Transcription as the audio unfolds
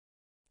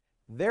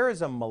There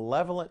is a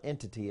malevolent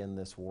entity in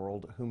this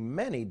world whom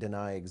many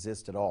deny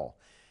exists at all.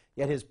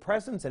 Yet his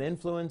presence and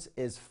influence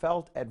is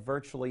felt at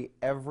virtually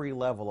every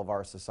level of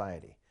our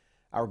society.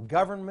 Our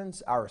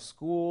governments, our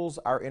schools,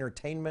 our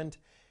entertainment,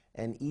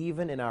 and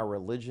even in our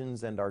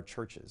religions and our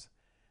churches.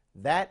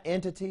 That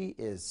entity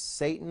is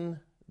Satan,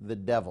 the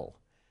devil.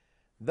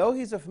 Though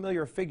he's a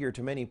familiar figure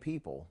to many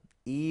people,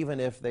 even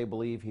if they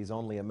believe he's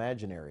only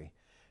imaginary,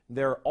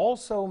 there are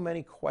also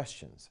many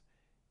questions.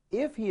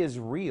 If he is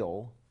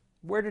real,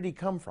 where did he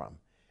come from?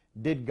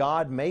 Did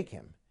God make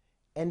him?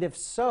 And if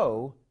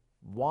so,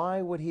 why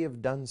would he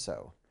have done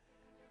so?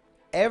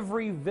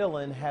 Every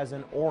villain has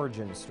an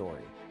origin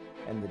story,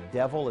 and the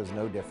devil is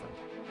no different.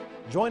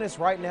 Join us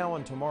right now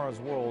on Tomorrow's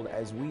World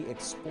as we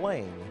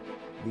explain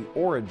the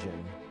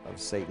origin of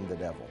Satan the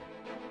devil.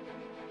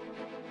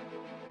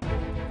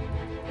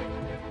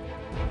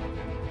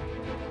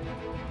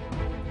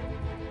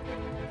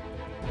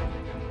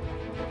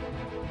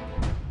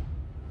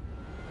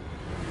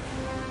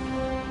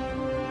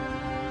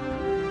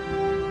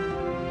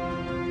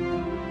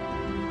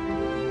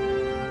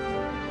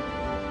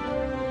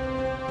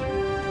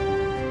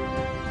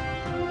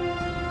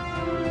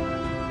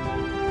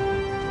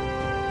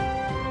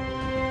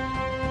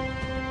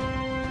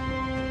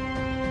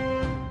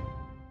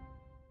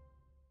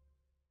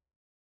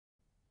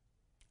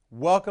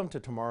 Welcome to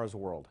Tomorrow's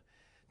World.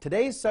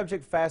 Today's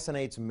subject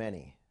fascinates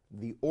many,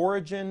 the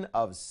origin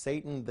of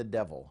Satan the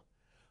devil.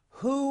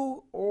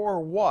 Who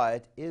or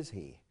what is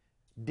he?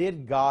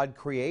 Did God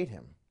create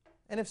him?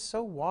 And if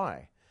so,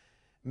 why?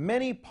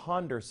 Many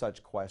ponder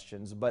such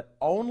questions, but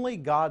only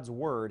God's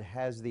Word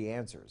has the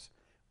answers.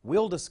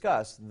 We'll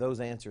discuss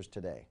those answers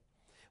today.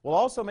 We'll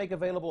also make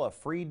available a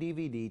free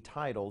DVD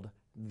titled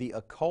The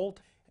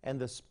Occult and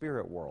the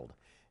Spirit World.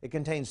 It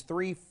contains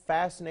 3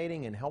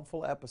 fascinating and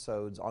helpful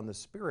episodes on the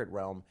spirit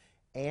realm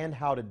and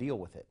how to deal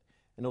with it.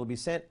 And it'll be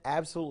sent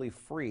absolutely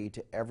free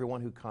to everyone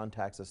who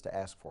contacts us to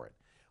ask for it.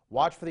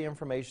 Watch for the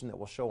information that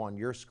will show on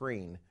your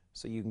screen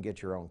so you can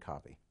get your own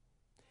copy.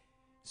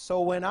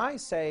 So when I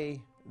say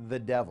the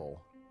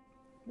devil,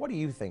 what do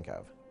you think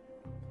of?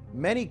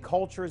 Many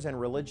cultures and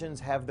religions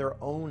have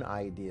their own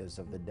ideas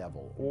of the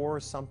devil or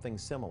something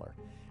similar.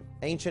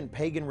 Ancient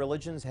pagan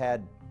religions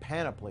had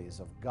panoplies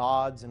of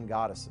gods and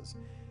goddesses,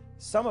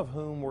 some of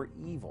whom were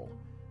evil.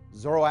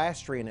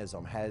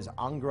 Zoroastrianism has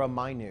Angra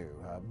Mainyu.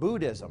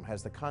 Buddhism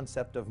has the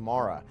concept of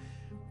Mara.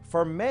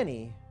 For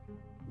many,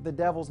 the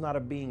devil's not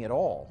a being at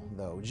all,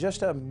 though,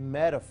 just a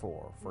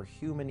metaphor for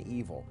human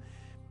evil.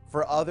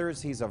 For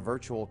others, he's a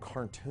virtual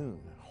cartoon,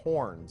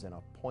 horns and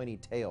a pointy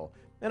tail,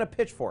 and a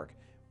pitchfork,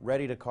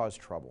 ready to cause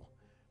trouble.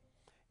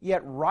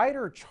 Yet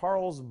writer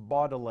Charles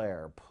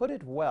Baudelaire put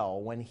it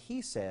well when he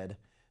said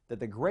that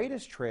the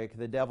greatest trick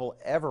the devil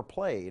ever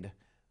played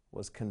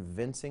was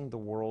convincing the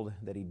world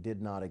that he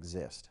did not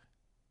exist.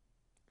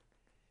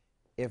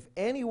 If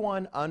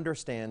anyone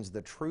understands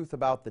the truth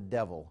about the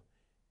devil,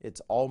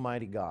 it's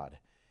Almighty God.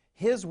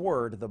 His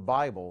Word, the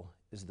Bible,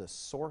 is the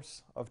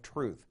source of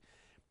truth.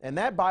 And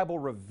that Bible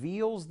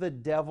reveals the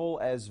devil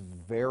as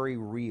very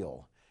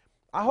real.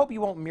 I hope you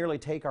won't merely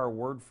take our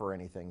word for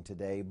anything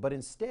today, but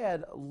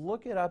instead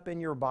look it up in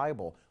your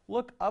Bible.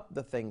 Look up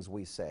the things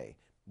we say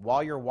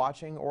while you're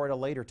watching or at a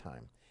later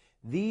time.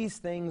 These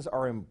things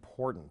are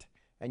important,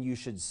 and you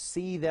should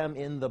see them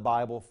in the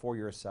Bible for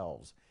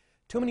yourselves.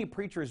 Too many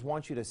preachers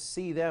want you to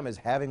see them as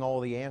having all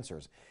the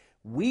answers.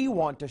 We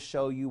want to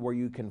show you where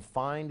you can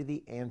find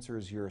the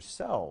answers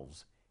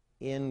yourselves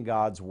in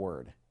God's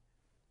Word.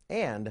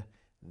 And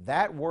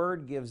that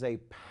Word gives a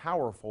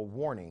powerful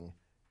warning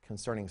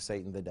concerning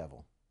Satan the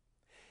devil.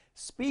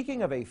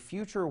 Speaking of a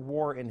future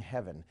war in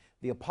heaven,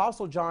 the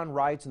Apostle John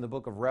writes in the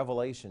book of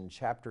Revelation,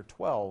 chapter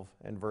 12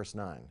 and verse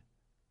 9.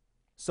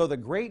 So the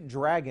great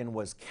dragon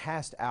was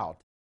cast out,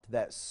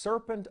 that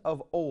serpent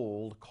of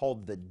old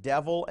called the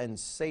devil and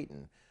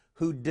Satan,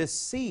 who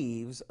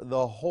deceives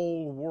the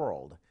whole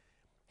world.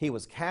 He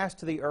was cast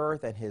to the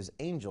earth, and his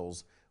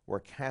angels were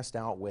cast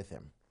out with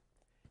him.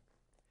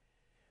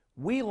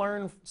 We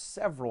learn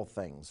several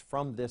things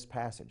from this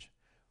passage.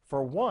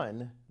 For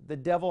one, the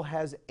devil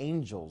has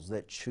angels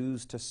that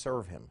choose to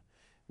serve him.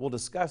 We'll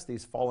discuss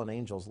these fallen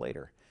angels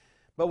later.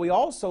 But we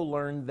also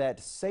learn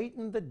that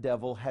Satan the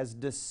devil has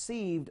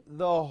deceived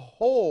the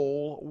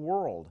whole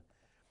world.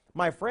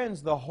 My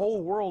friends, the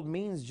whole world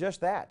means just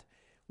that.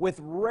 With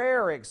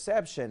rare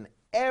exception,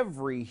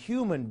 every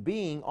human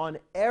being on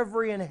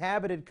every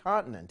inhabited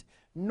continent,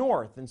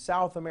 North and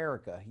South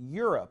America,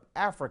 Europe,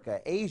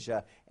 Africa,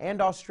 Asia,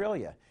 and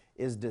Australia,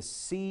 is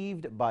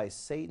deceived by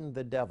Satan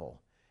the devil.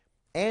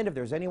 And if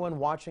there's anyone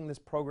watching this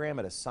program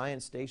at a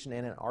science station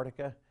in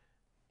Antarctica,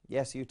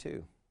 yes, you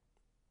too.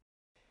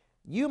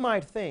 You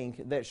might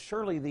think that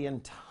surely the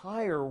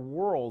entire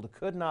world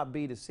could not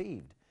be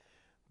deceived.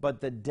 But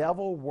the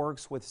devil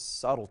works with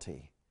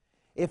subtlety.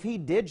 If he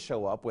did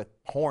show up with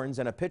horns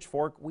and a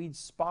pitchfork, we'd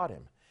spot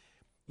him.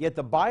 Yet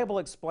the Bible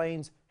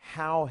explains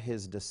how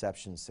his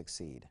deceptions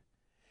succeed.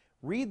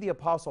 Read the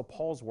Apostle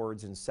Paul's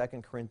words in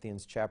 2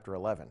 Corinthians chapter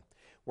 11,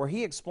 where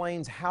he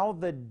explains how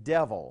the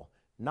devil,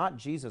 not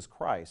Jesus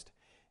Christ,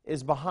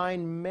 is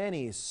behind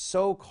many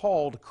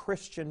so-called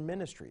Christian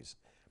ministries.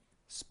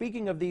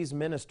 Speaking of these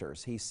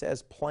ministers, he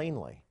says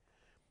plainly,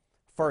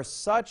 "For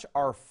such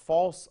are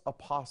false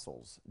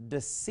apostles,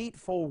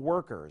 deceitful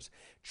workers,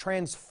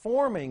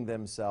 transforming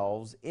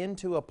themselves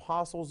into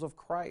apostles of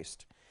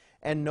Christ.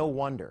 And no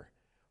wonder,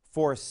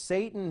 for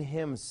Satan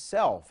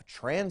himself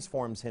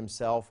transforms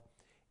himself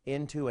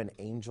into an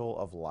angel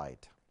of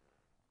light."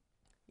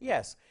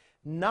 Yes,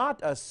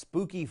 not a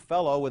spooky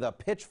fellow with a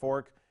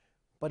pitchfork,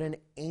 but an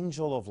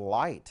angel of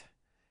light.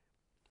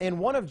 In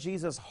one of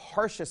Jesus'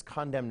 harshest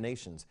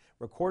condemnations,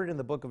 recorded in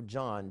the book of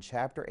John,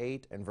 chapter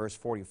 8 and verse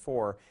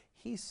 44,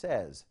 he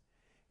says,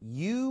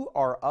 "You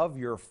are of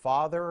your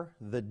father,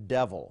 the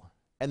devil,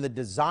 and the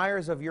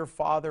desires of your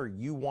father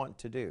you want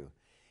to do.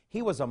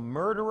 He was a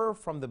murderer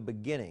from the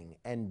beginning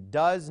and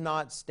does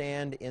not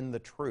stand in the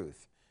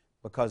truth,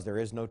 because there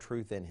is no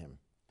truth in him.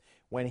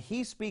 When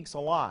he speaks a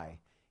lie,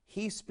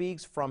 he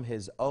speaks from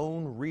his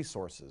own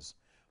resources,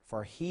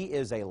 for he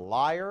is a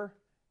liar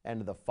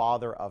and the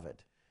father of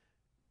it."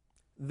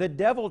 The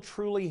devil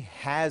truly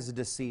has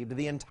deceived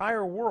the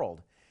entire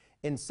world.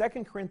 In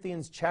 2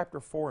 Corinthians chapter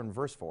 4 and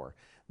verse 4,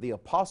 the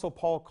Apostle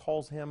Paul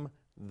calls him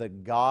the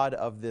god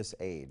of this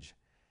age.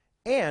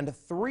 And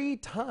 3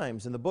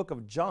 times in the book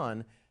of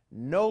John,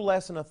 no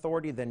less an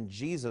authority than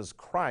Jesus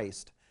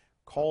Christ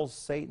calls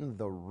Satan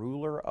the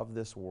ruler of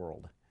this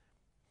world.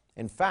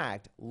 In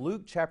fact,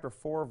 Luke chapter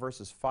 4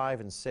 verses 5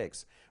 and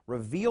 6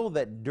 reveal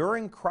that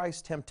during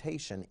Christ's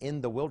temptation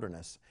in the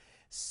wilderness,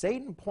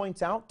 Satan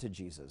points out to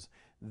Jesus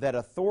that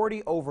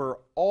authority over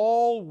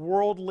all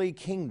worldly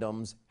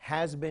kingdoms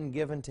has been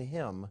given to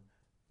him,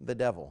 the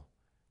devil.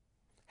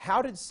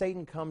 How did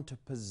Satan come to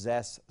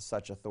possess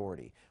such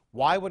authority?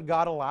 Why would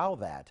God allow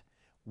that?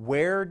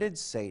 Where did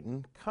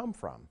Satan come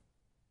from?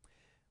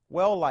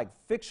 Well, like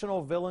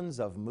fictional villains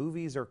of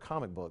movies or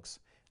comic books,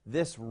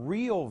 this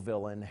real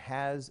villain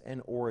has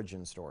an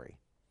origin story.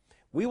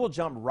 We will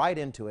jump right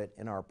into it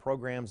in our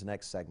program's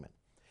next segment.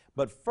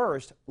 But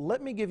first,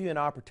 let me give you an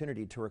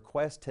opportunity to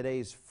request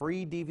today's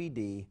free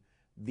DVD,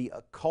 The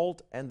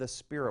Occult and the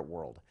Spirit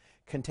World,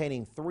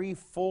 containing 3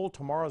 full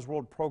Tomorrow's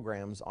World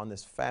programs on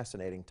this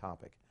fascinating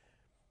topic.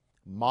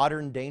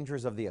 Modern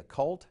Dangers of the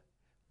Occult,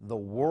 The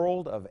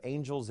World of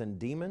Angels and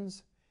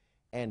Demons,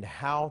 and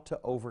How to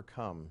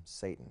Overcome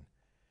Satan.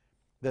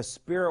 The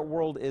spirit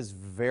world is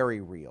very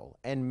real,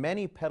 and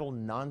many peddle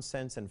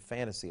nonsense and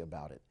fantasy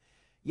about it.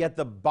 Yet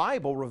the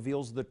Bible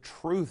reveals the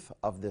truth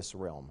of this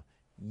realm.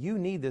 You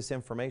need this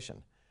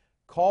information.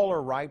 Call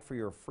or write for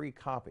your free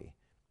copy.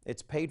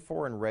 It's paid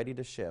for and ready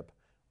to ship.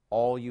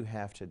 All you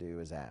have to do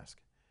is ask.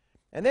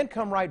 And then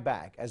come right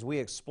back as we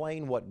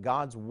explain what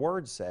God's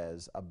Word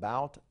says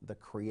about the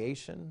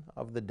creation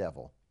of the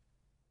devil.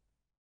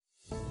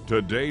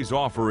 Today's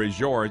offer is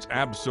yours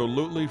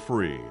absolutely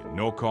free,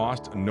 no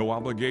cost, no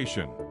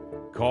obligation.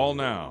 Call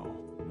now,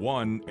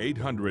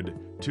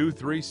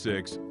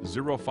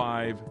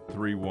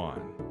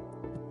 1-800-236-0531.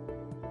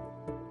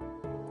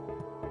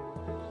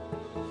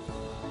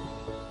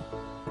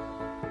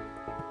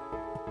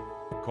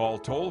 Call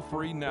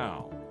toll-free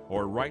now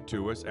or write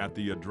to us at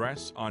the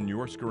address on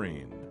your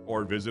screen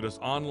or visit us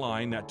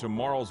online at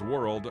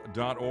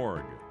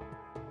tomorrowsworld.org.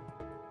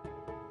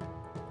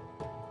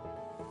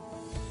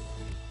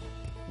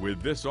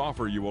 With this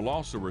offer, you will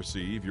also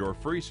receive your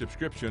free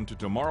subscription to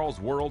Tomorrow's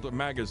World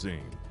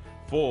magazine,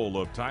 full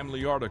of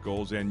timely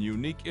articles and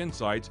unique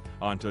insights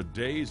on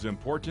today's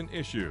important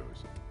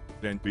issues.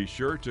 Then be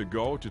sure to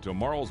go to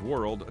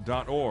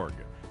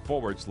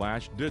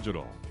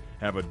tomorrowsworld.org/digital.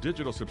 Have a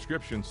digital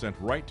subscription sent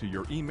right to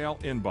your email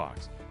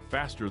inbox,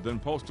 faster than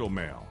postal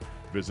mail.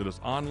 Visit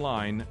us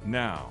online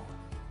now.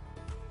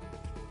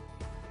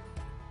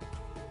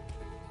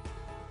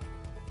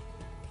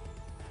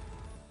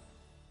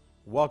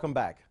 Welcome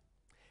back.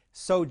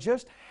 So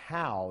just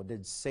how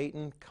did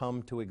Satan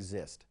come to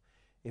exist?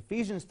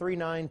 Ephesians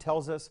 3:9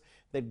 tells us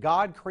that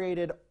God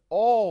created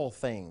all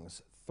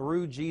things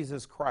through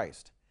Jesus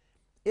Christ.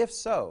 If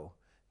so,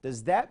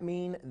 does that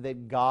mean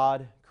that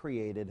God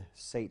created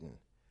Satan?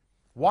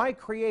 Why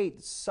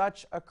create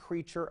such a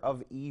creature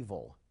of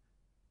evil?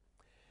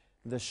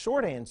 The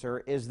short answer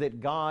is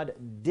that God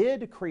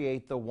did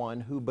create the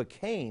one who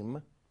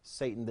became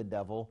Satan the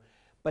devil,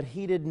 but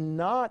He did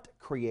not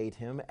create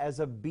him as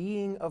a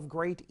being of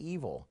great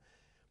evil.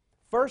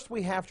 First,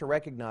 we have to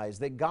recognize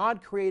that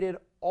God created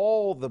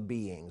all the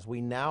beings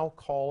we now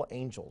call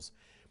angels.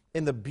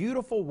 In the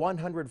beautiful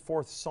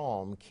 104th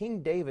Psalm,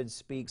 King David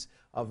speaks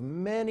of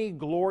many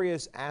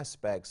glorious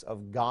aspects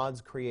of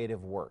God's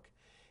creative work,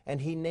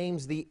 and he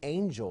names the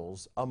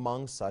angels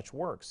among such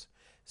works,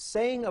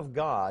 saying of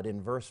God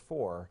in verse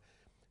 4,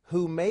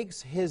 "Who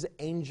makes His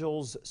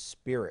angels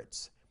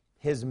spirits,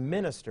 His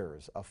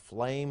ministers a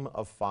flame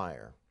of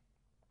fire."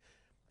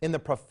 In the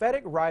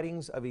prophetic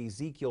writings of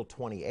Ezekiel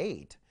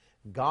 28,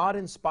 God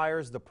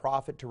inspires the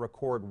prophet to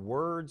record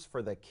words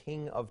for the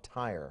king of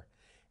Tyre,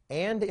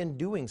 and in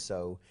doing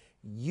so,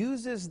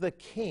 uses the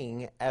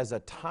king as a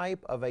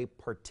type of a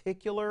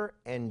particular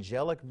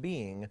angelic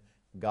being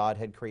God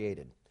had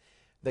created.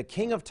 The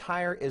king of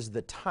Tyre is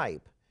the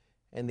type,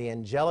 and the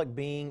angelic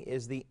being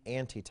is the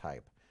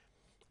antitype.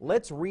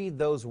 Let's read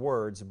those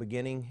words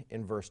beginning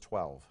in verse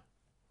 12.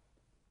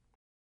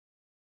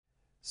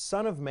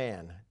 Son of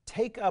man,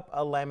 take up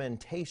a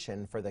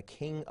lamentation for the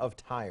king of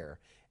Tyre,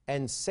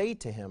 and say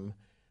to him,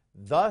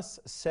 Thus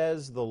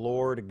says the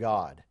Lord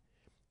God,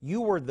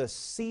 You were the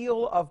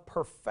seal of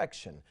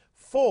perfection,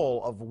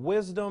 full of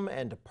wisdom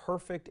and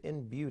perfect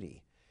in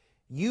beauty.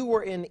 You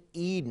were in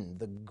Eden,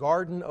 the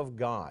garden of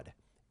God.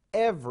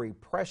 Every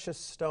precious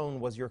stone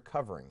was your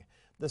covering,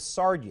 the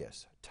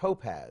sardius,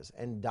 topaz,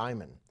 and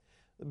diamond,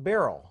 the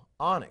beryl,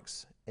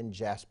 onyx, and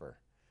jasper,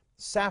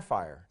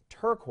 sapphire,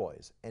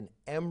 turquoise, and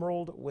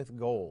emerald with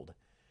gold.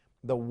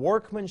 The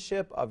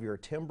workmanship of your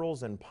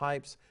timbrels and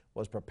pipes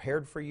was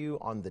prepared for you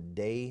on the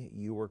day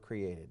you were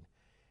created.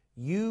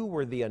 You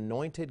were the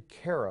anointed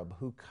cherub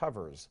who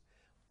covers.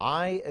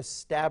 I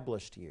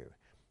established you.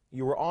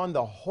 You were on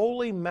the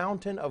holy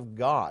mountain of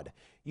God.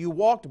 You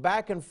walked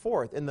back and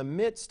forth in the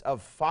midst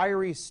of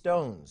fiery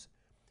stones.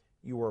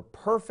 You were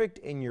perfect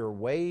in your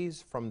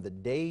ways from the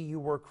day you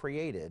were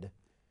created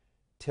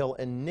till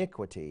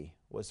iniquity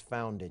was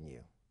found in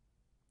you.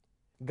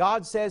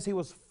 God says He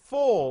was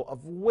full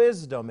of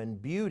wisdom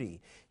and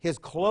beauty. His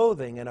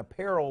clothing and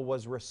apparel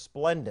was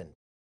resplendent.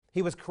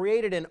 He was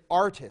created an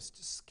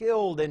artist,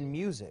 skilled in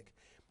music.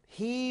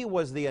 He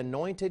was the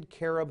anointed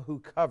cherub who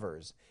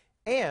covers,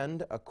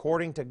 and,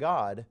 according to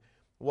God,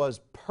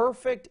 was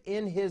perfect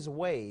in His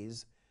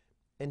ways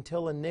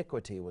until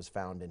iniquity was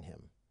found in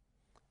Him.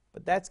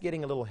 But that's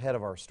getting a little ahead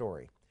of our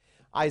story.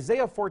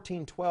 Isaiah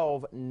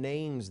 14:12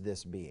 names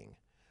this being.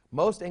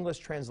 Most English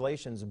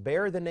translations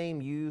bear the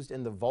name used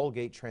in the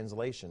Vulgate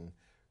translation,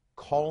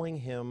 calling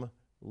Him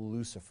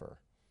Lucifer.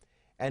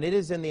 And it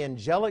is in the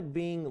angelic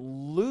being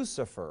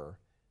Lucifer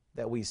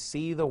that we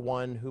see the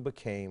one who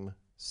became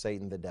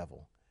Satan the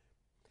devil.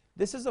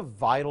 This is a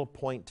vital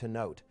point to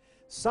note.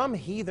 Some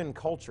heathen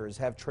cultures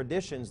have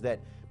traditions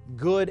that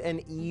good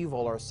and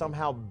evil are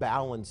somehow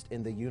balanced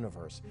in the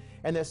universe,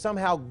 and that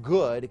somehow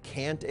good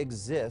can't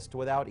exist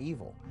without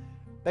evil.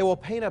 They will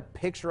paint a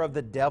picture of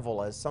the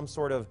devil as some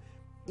sort of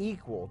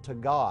equal to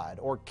God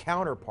or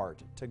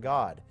counterpart to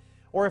God.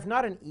 Or if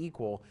not an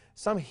equal,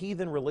 some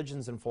heathen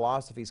religions and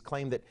philosophies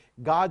claim that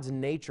God's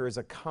nature is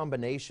a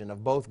combination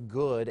of both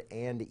good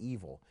and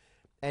evil.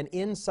 And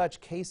in such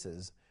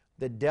cases,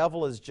 the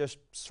devil is just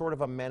sort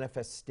of a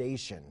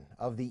manifestation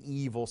of the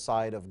evil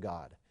side of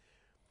God.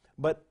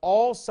 But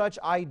all such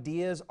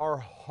ideas are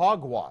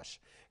hogwash.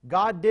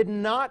 God did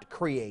not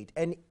create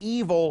an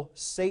evil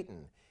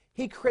Satan.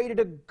 He created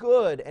a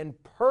good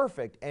and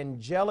perfect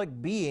angelic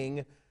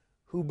being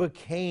who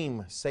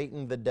became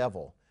Satan the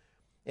devil.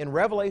 In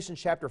Revelation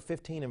chapter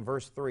 15 and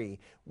verse 3,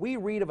 we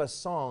read of a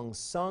song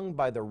sung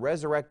by the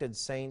resurrected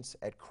saints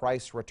at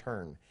Christ's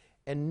return.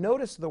 And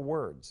notice the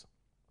words.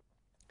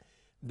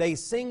 They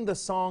sing the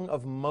song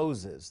of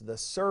Moses, the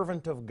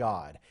servant of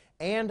God,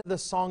 and the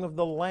song of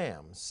the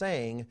Lamb,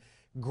 saying,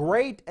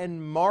 Great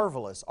and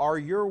marvelous are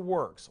your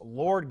works,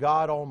 Lord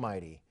God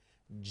Almighty.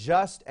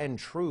 Just and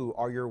true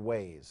are your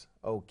ways,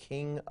 O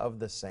King of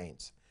the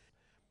saints.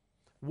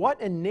 What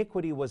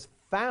iniquity was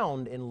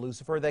found in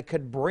Lucifer that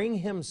could bring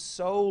him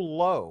so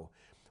low?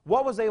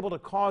 What was able to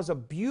cause a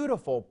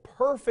beautiful,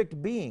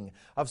 perfect being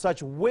of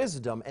such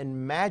wisdom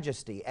and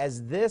majesty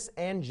as this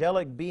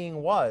angelic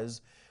being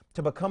was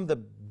to become the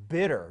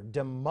bitter,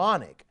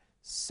 demonic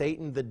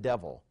Satan the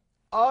devil,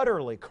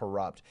 utterly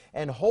corrupt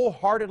and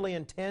wholeheartedly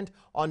intent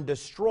on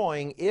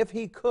destroying, if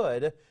he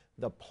could,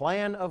 the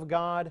plan of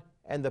God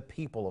and the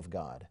people of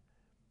God?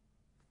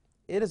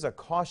 It is a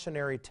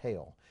cautionary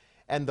tale.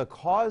 And the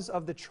cause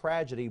of the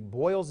tragedy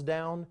boils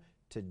down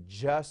to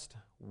just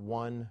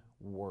one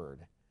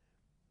word.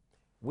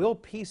 We'll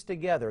piece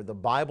together the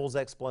Bible's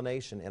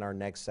explanation in our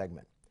next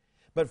segment.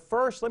 But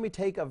first, let me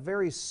take a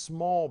very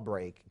small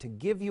break to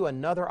give you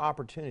another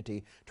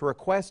opportunity to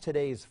request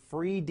today's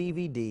free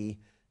DVD,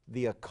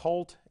 The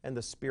Occult and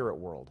the Spirit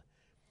World.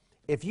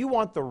 If you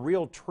want the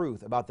real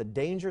truth about the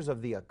dangers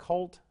of the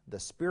occult, the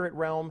spirit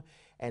realm,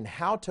 and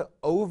how to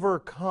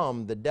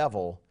overcome the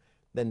devil,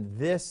 then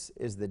this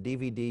is the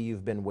DVD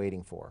you've been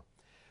waiting for.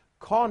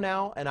 Call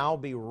now and I'll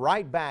be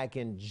right back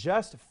in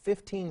just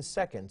 15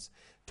 seconds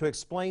to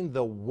explain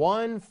the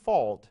one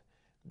fault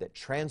that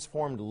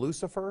transformed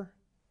Lucifer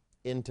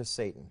into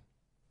Satan.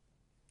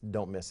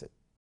 Don't miss it.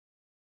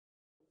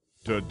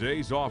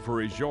 Today's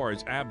offer is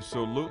yours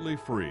absolutely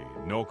free,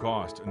 no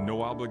cost,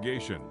 no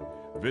obligation.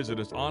 Visit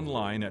us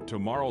online at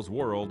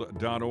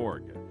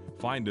tomorrowsworld.org.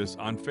 Find us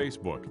on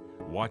Facebook,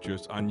 watch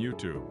us on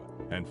YouTube,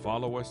 and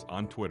follow us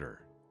on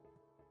Twitter.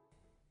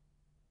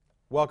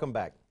 Welcome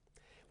back.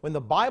 When the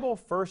Bible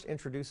first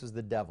introduces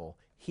the devil,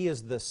 he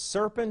is the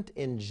serpent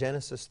in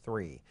Genesis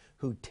 3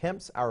 who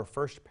tempts our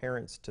first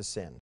parents to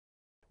sin.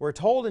 We're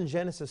told in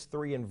Genesis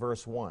 3 and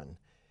verse 1,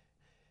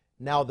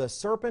 Now the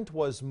serpent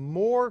was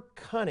more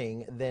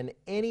cunning than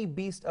any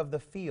beast of the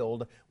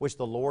field which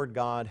the Lord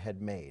God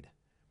had made.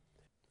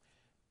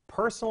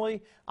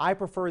 Personally, I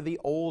prefer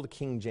the old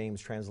King James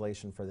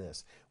translation for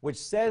this, which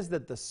says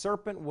that the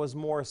serpent was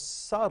more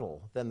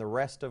subtle than the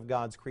rest of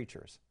God's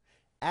creatures.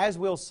 As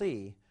we'll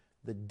see,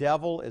 the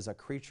devil is a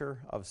creature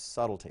of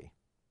subtlety.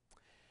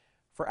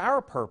 For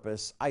our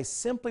purpose, I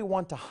simply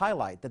want to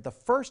highlight that the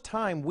first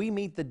time we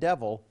meet the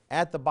devil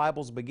at the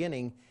Bible's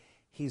beginning,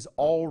 he's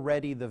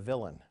already the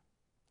villain.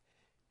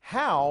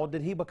 How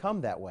did he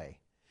become that way?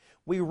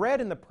 We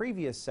read in the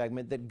previous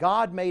segment that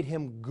God made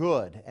him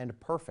good and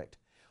perfect.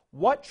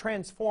 What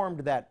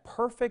transformed that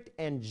perfect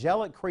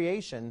angelic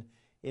creation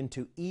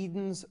into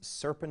Eden's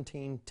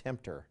serpentine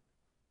tempter?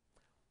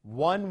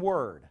 One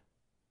word: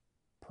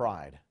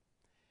 pride.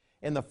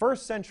 In the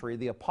first century,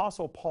 the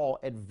Apostle Paul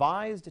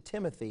advised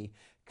Timothy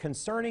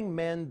concerning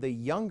men the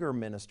younger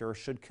minister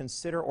should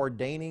consider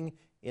ordaining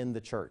in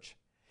the church.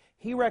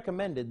 He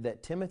recommended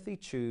that Timothy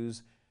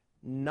choose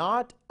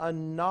not a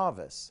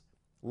novice,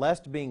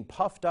 lest being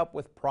puffed up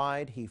with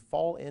pride he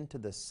fall into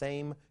the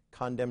same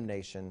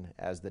condemnation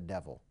as the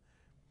devil.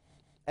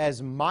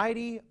 As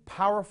mighty,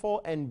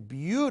 powerful, and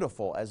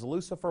beautiful as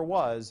Lucifer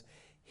was,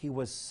 he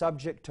was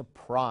subject to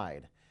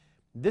pride.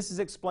 This is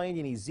explained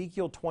in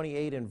Ezekiel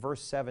 28 and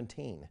verse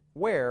 17,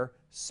 where,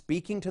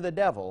 speaking to the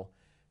devil,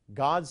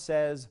 God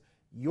says,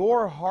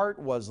 "Your heart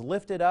was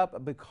lifted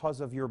up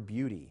because of your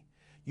beauty.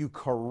 You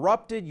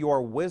corrupted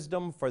your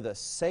wisdom for the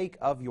sake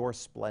of your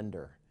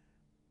splendor."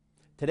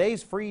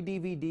 Today's free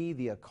DVD,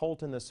 The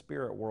Occult in the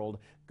Spirit World,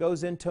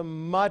 goes into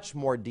much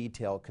more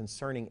detail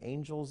concerning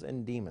angels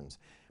and demons.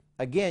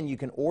 Again, you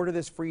can order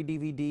this free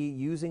DVD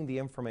using the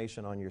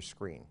information on your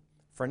screen.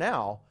 For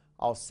now,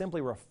 I'll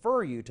simply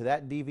refer you to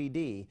that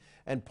DVD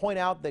and point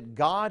out that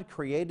God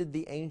created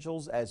the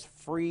angels as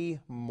free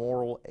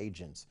moral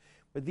agents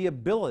with the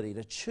ability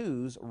to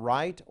choose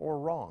right or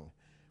wrong.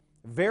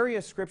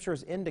 Various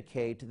scriptures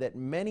indicate that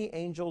many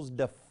angels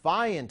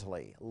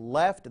defiantly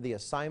left the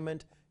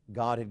assignment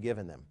God had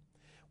given them.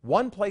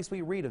 One place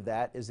we read of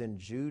that is in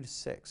Jude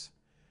 6.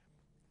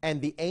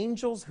 "And the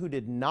angels who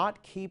did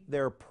not keep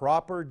their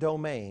proper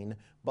domain,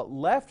 but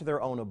left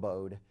their own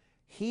abode,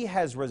 He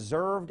has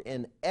reserved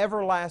in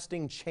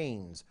everlasting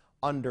chains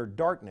under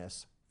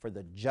darkness for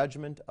the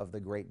judgment of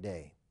the great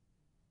day."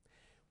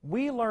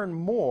 We learn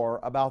more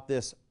about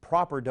this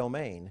proper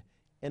domain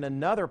in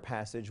another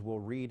passage we'll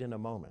read in a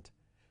moment.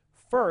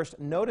 First,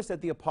 notice that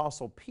the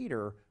Apostle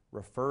Peter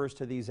refers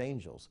to these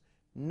angels,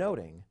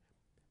 noting,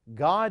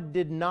 "God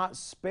did not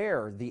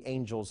spare the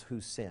angels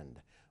who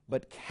sinned,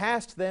 but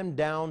cast them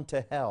down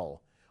to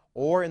hell,"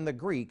 or in the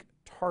Greek,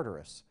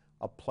 Tartarus,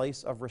 a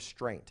place of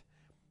restraint,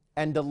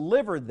 "and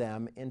delivered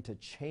them into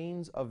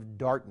chains of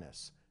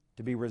darkness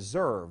to be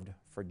reserved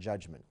for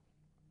judgment."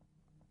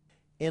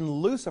 In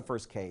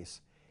Lucifer's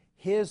case,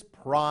 his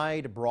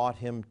pride brought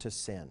him to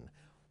sin,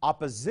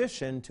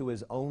 opposition to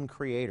his own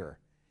Creator.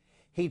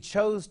 He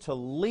chose to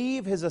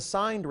leave his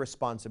assigned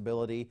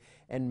responsibility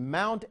and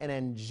mount an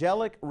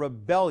angelic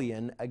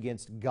rebellion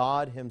against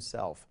God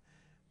Himself.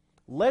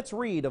 Let's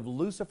read of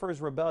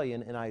Lucifer's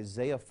rebellion in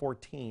Isaiah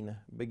 14,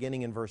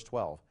 beginning in verse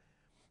 12.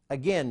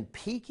 Again,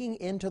 peeking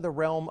into the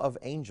realm of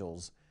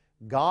angels,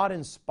 God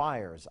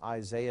inspires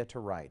Isaiah to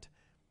write,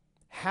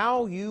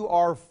 "How you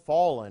are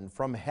fallen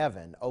from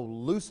heaven, O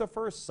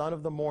Lucifer, son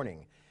of the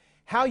morning!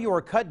 How you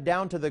are cut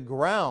down to the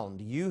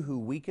ground, you who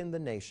weaken the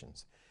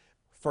nations!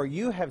 For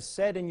you have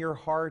said in your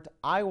heart,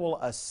 I will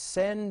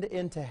ascend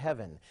into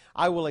heaven.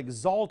 I will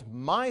exalt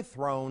my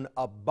throne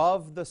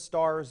above the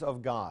stars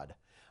of God.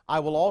 I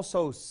will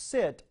also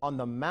sit on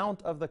the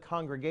mount of the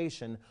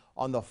congregation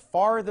on the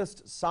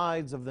farthest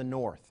sides of the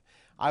north.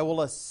 I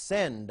will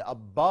ascend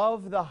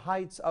above the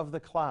heights of the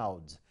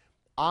clouds.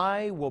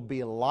 I will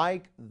be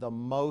like the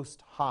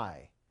Most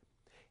High.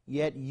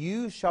 Yet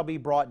you shall be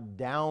brought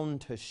down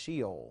to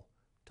Sheol,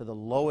 to the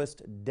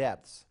lowest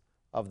depths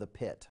of the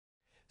pit."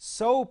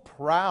 So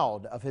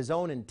proud of his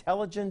own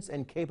intelligence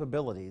and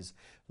capabilities,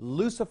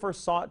 Lucifer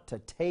sought to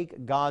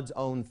take God's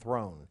own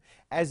throne,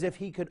 as if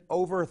he could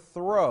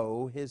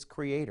overthrow his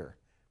Creator.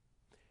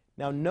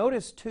 Now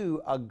notice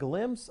too a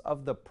glimpse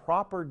of the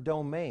proper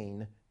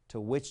domain to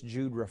which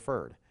Jude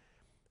referred.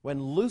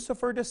 When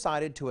Lucifer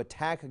decided to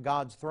attack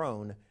God's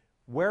throne,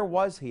 where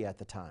was he at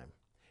the time?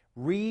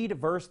 Read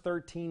verse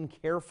 13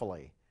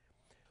 carefully.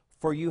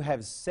 "For you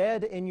have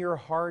said in your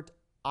heart,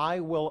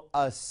 I will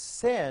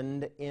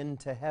ascend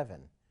into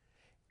heaven."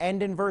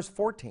 And in verse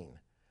 14,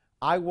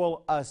 "I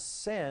will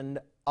ascend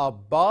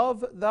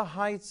above the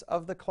heights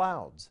of the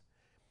clouds."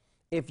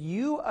 If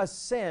you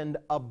ascend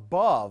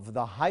above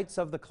the heights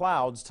of the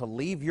clouds to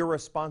leave your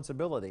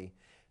responsibility,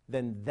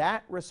 then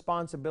that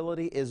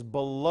responsibility is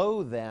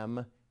below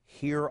them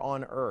here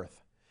on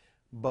earth.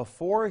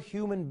 Before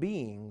human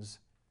beings,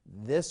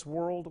 this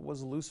world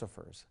was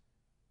Lucifer's.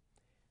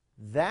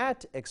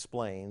 That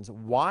explains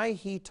why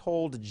he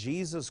told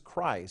Jesus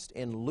Christ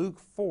in Luke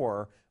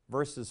 4,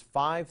 verses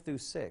 5 through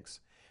 6,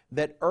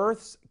 that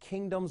earth's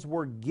kingdoms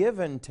were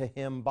given to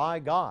him by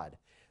God.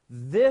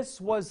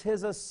 This was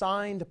his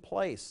assigned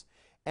place,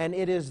 and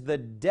it is the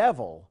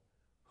devil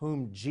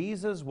whom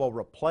Jesus will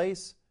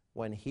replace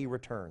when he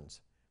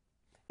returns.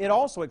 It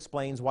also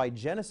explains why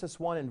Genesis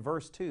 1 and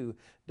verse 2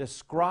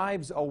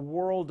 describes a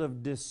world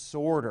of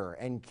disorder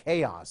and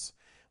chaos,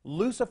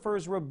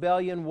 Lucifer's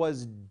rebellion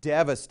was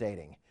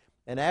devastating,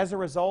 and as a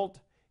result,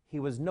 he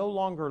was no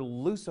longer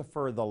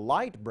Lucifer the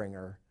light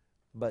bringer,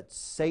 but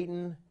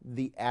Satan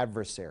the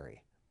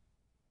adversary.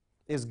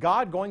 Is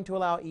God going to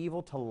allow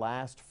evil to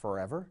last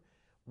forever?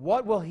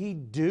 What will he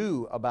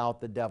do about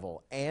the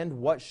devil, and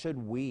what should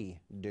we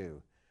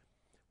do?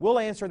 We'll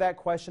answer that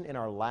question in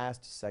our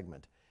last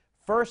segment.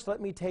 First,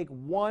 let me take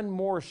one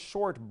more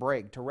short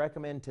break to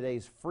recommend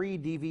today's free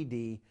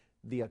DVD,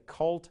 The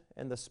Occult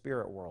and the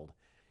Spirit World.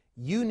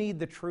 You need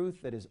the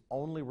truth that is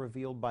only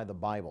revealed by the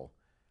Bible.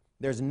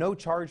 There's no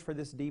charge for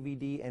this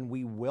DVD, and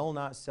we will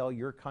not sell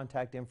your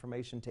contact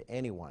information to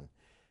anyone.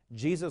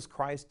 Jesus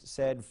Christ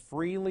said,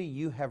 "Freely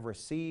you have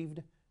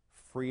received,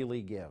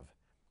 freely give."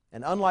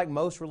 And unlike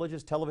most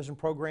religious television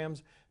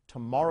programs,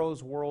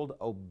 Tomorrow's World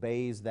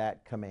obeys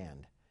that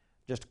command.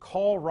 Just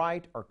call,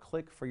 write, or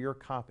click for your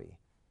copy.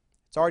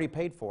 It's already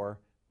paid for.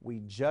 We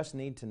just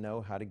need to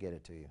know how to get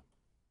it to you.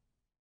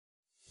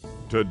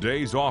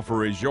 Today's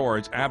offer is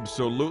yours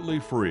absolutely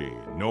free,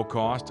 no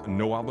cost,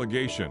 no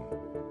obligation.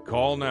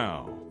 Call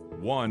now,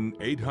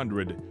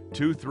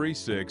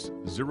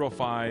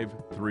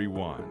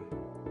 1-800-236-0531.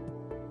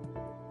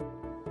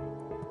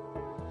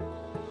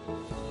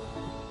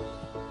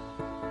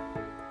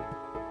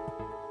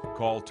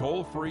 Call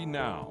toll-free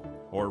now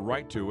or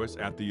write to us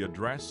at the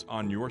address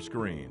on your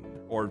screen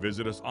or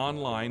visit us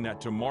online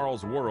at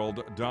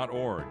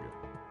tomorrowsworld.org.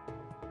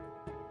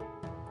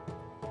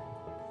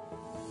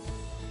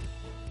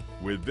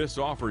 With this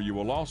offer, you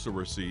will also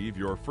receive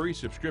your free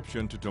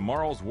subscription to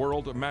Tomorrow's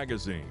World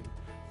magazine,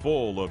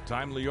 full of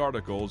timely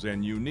articles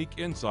and unique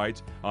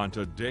insights on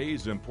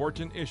today's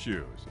important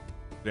issues.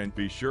 Then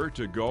be sure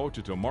to go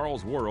to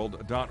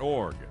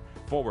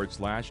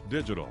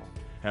tomorrowsworld.org/digital.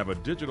 Have a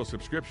digital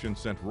subscription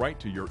sent right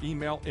to your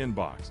email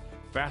inbox,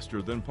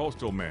 faster than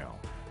postal mail.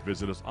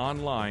 Visit us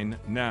online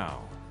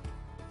now.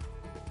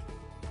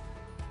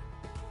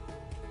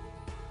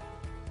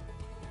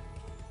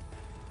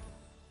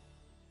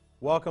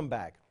 Welcome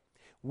back.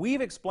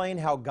 We've explained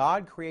how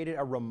God created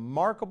a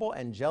remarkable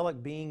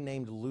angelic being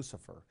named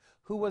Lucifer,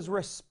 who was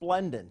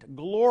resplendent,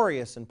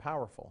 glorious, and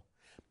powerful.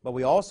 But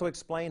we also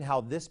explained how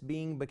this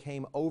being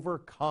became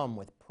overcome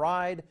with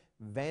pride,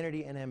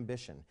 vanity, and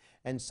ambition,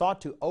 and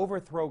sought to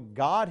overthrow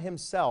God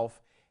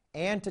himself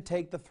and to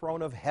take the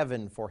throne of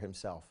heaven for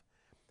himself.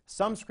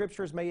 Some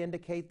scriptures may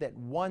indicate that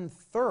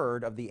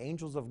 1/3 of the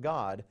angels of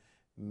God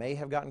may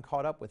have gotten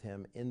caught up with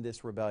him in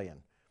this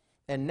rebellion.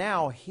 And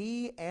now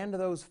he and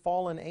those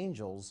fallen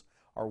angels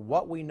are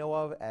what we know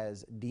of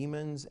as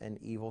demons and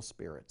evil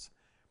spirits.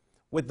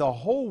 With the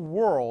whole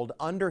world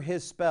under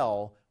his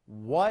spell,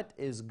 what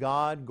is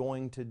God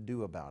going to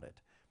do about it?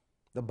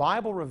 The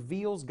Bible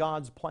reveals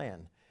God's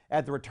plan.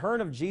 At the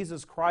return of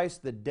Jesus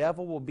Christ, the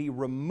devil will be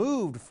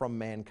removed from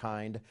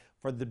mankind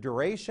for the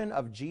duration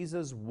of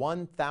Jesus'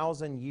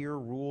 1,000-year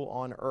rule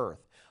on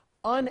earth,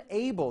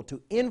 unable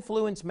to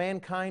influence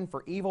mankind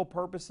for evil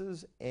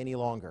purposes any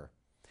longer.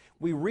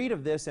 We read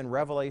of this in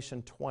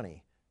Revelation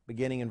 20,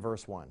 beginning in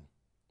verse 1.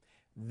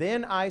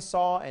 Then I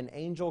saw an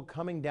angel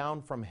coming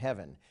down from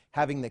heaven,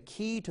 having the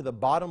key to the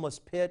bottomless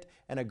pit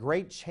and a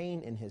great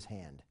chain in his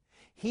hand.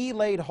 He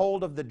laid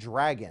hold of the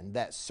dragon,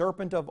 that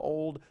serpent of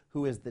old,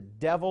 who is the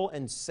devil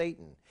and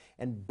Satan,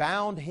 and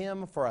bound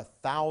him for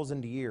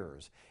 1,000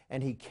 years.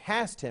 And he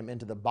cast him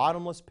into the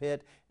bottomless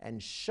pit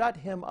and shut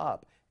him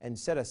up and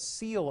set a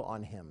seal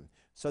on him,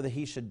 so that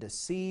he should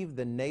deceive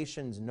the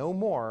nations no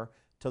more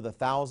till the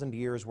 1,000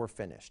 years were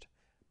finished.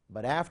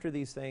 But after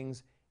these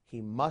things,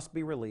 he must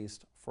be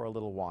released for a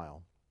little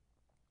while.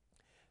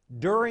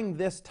 During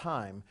this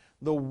time,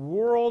 the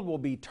world will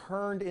be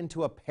turned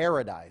into a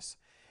paradise.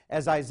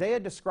 As Isaiah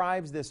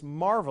describes this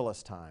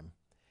marvelous time,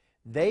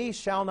 they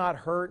shall not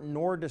hurt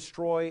nor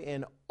destroy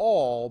in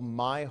all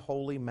my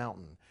holy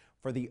mountain,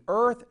 for the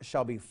earth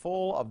shall be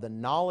full of the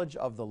knowledge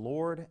of the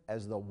Lord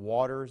as the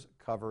waters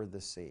cover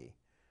the sea.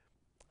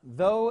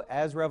 Though,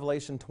 as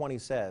Revelation 20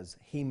 says,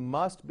 he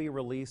must be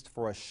released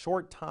for a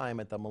short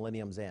time at the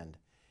millennium's end,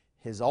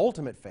 his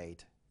ultimate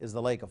fate is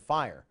the lake of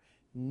fire,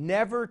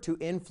 never to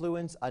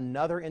influence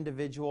another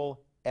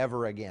individual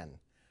ever again.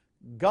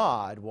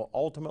 God will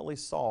ultimately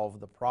solve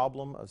the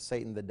problem of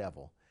Satan the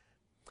devil.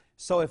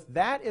 So if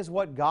that is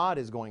what God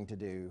is going to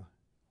do,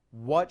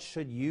 what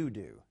should you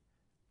do?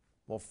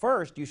 Well,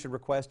 first, you should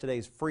request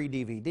today's free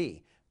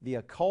DVD, The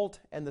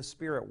Occult and the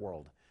Spirit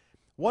World.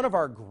 One of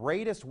our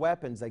greatest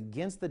weapons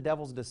against the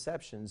devil's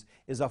deceptions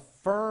is a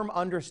firm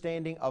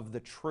understanding of the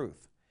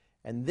truth.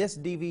 And this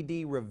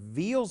DVD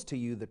reveals to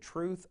you the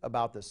truth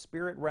about the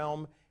spirit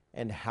realm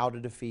and how to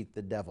defeat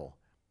the devil.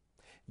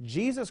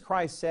 Jesus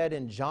Christ said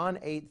in John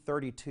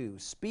 8:32,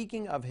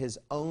 speaking of his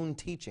own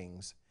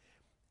teachings,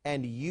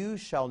 "And you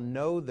shall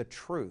know the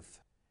truth,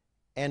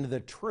 and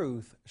the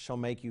truth shall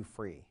make you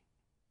free."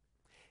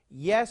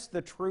 Yes,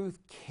 the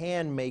truth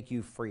can make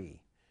you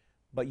free,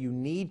 but you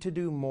need to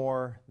do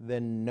more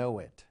than know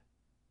it.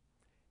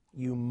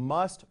 You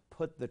must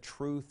put the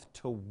truth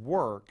to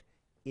work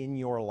in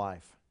your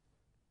life.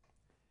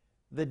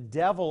 The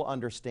devil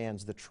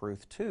understands the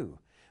truth too,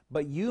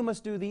 But you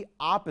must do the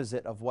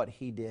opposite of what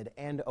he did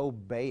and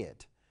obey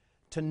it.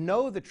 To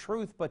know the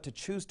truth but to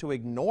choose to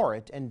ignore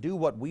it and do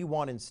what we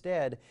want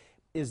instead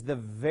is the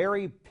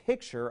very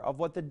picture of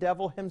what the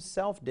devil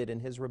himself did in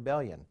his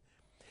rebellion.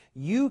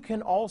 You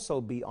can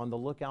also be on the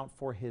lookout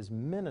for his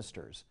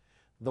ministers,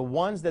 the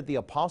ones that the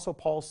Apostle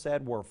Paul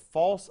said were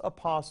false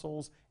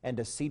apostles and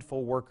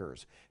deceitful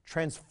workers,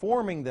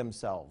 transforming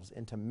themselves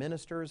into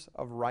ministers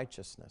of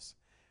righteousness.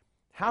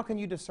 How can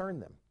you discern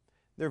them?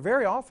 They're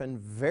very often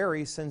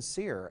very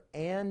sincere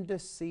and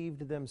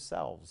deceived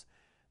themselves.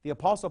 The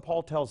Apostle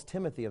Paul tells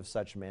Timothy of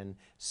such men,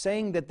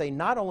 saying that they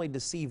not only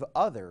deceive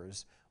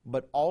others,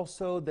 but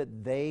also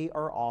that they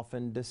are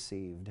often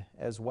deceived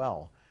as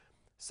well.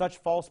 Such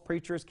false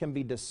preachers can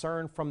be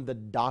discerned from the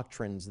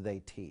doctrines they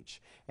teach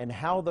and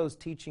how those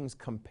teachings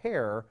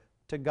compare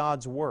to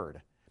God's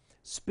Word.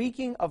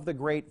 Speaking of the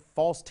great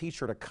false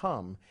teacher to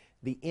come,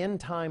 the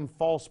end-time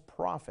false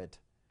prophet,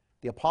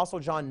 the Apostle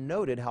John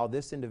noted how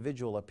this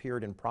individual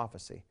appeared in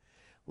prophecy.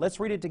 Let's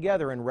read it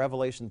together in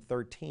Revelation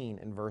 13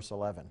 and verse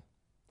 11.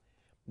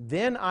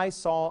 Then I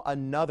saw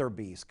another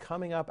beast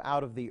coming up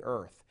out of the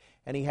earth,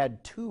 and he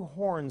had 2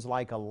 horns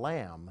like a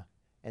lamb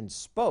and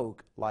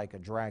spoke like a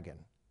dragon.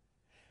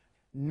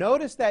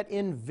 Notice that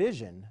in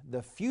vision,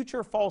 the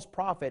future false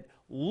prophet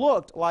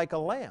looked like a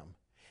lamb.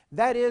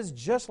 That is,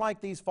 just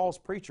like these false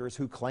preachers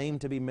who claim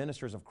to be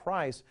ministers of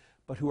Christ,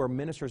 but who are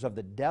ministers of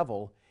the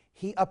devil,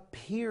 he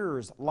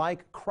appears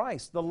like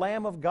Christ, the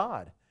Lamb of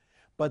God.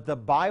 But the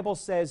Bible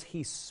says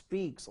he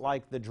speaks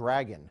like the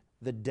dragon,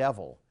 the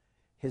devil.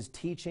 His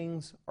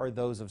teachings are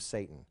those of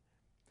Satan.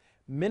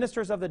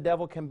 Ministers of the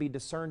devil can be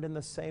discerned in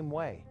the same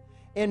way.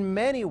 In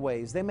many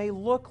ways, they may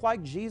look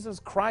like Jesus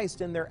Christ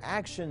in their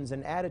actions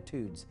and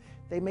attitudes.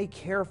 They may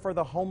care for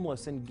the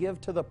homeless and give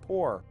to the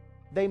poor.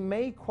 They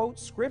may quote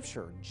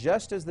Scripture,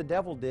 just as the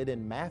devil did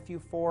in Matthew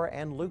 4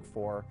 and Luke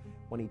 4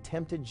 when he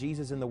tempted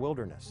Jesus in the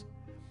wilderness.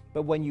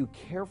 But when you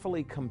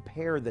carefully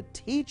compare the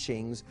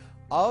teachings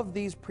of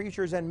these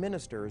preachers and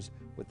ministers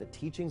with the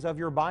teachings of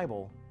your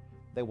Bible,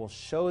 they will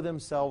show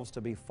themselves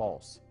to be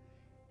false.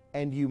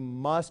 And you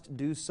must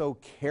do so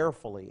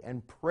carefully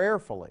and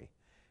prayerfully.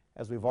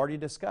 As we've already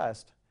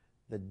discussed,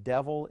 the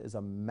devil is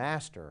a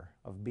master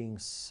of being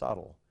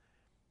subtle.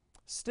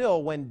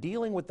 Still, when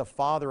dealing with the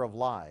father of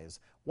lies,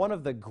 one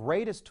of the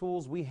greatest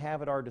tools we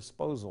have at our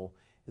disposal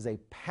is a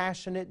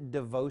passionate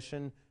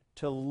devotion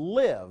to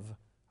live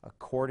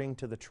according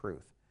to the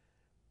truth.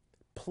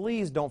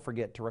 Please don't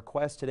forget to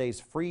request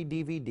today's free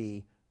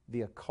DVD,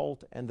 The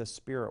Occult and the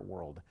Spirit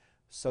World,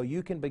 so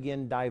you can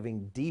begin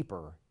diving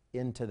deeper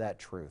into that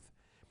truth.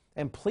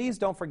 And please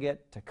don't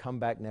forget to come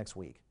back next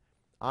week.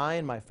 I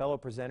and my fellow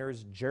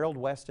presenters, Gerald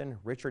Weston,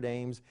 Richard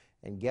Ames,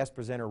 and guest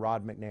presenter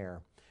Rod McNair,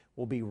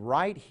 will be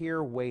right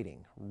here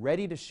waiting,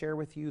 ready to share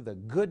with you the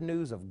good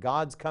news of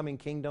God's coming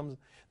kingdom,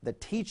 the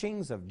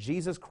teachings of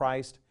Jesus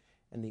Christ,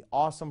 and the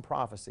awesome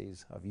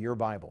prophecies of your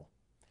Bible.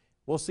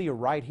 We'll see you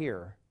right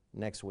here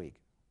next week.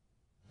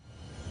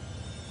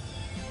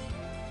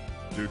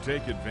 To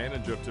take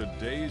advantage of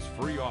today's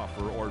free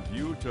offer or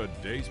view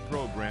today's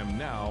program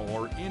now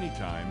or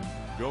anytime,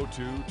 go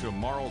to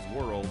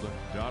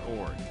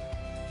tomorrowsworld.org.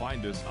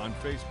 Find us on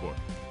Facebook,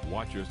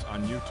 watch us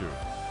on YouTube,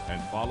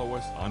 and follow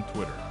us on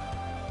Twitter.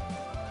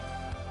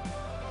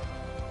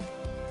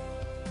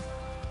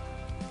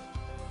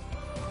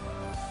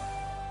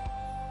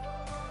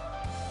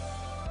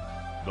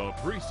 The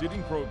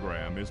preceding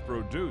program is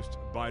produced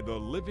by the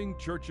Living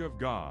Church of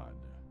God.